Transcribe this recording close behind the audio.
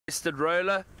red-crested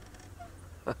roller.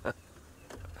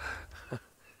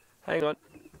 Hang on,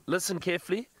 listen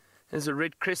carefully. There's a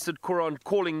red-crested Kprhaan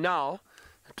calling now.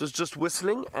 It was just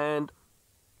whistling and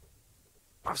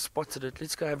I've spotted it.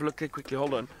 Let's go have a look at quickly.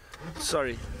 Hold on.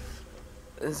 Sorry.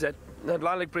 Is that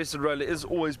lilac-breasted roller is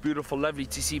always beautiful, lovely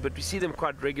to see, but we see them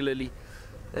quite regularly.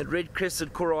 That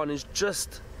red-crested Kprhaan is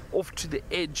just off to the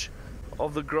edge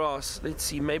of the grass. Let's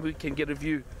see, maybe we can get a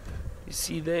view. You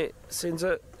see there,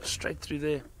 sensor straight through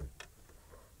there.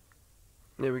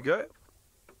 There we go.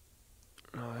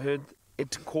 I heard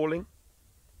it calling.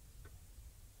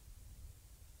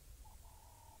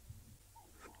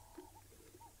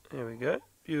 There we go.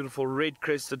 Beautiful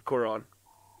red-crested Kprhaan.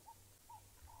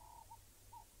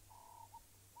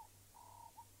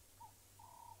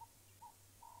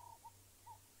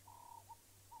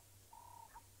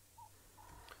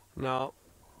 Now,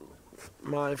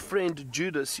 my friend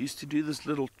Judas used to do this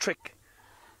little trick,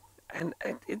 and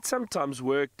it sometimes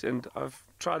worked, and I've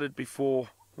tried it before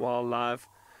while live,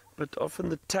 but often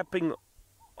the tapping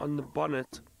on the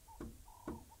bonnet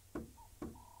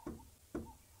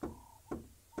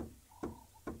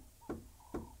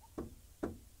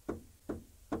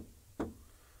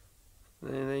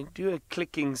they do a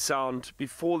clicking sound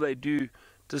before they do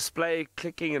display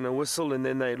clicking and a whistle, and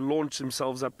then they launch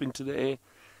themselves up into the air.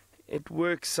 It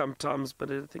works sometimes, but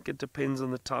I think it depends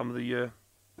on the time of the year.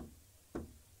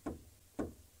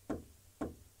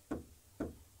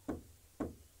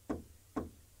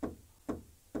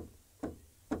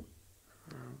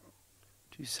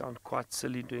 Do sound quite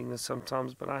silly doing this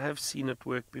sometimes, but I have seen it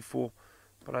work before.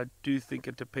 But I do think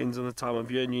it depends on the time of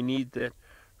year, and you need that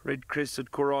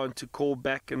red-crested Kprhaan to call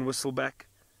back and whistle back.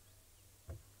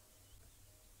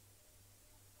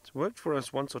 It's worked for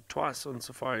us once or twice on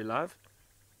Safari Live.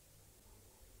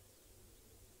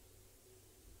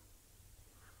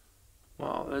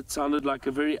 Wow, that sounded like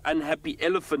a very unhappy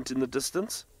elephant in the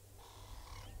distance.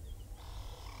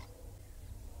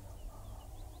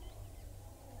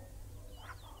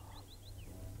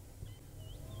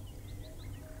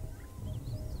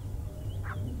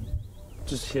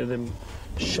 Just hear them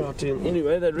shouting.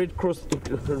 Anyway, that red-crested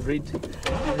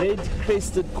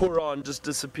Kprhaan just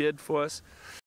disappeared for us.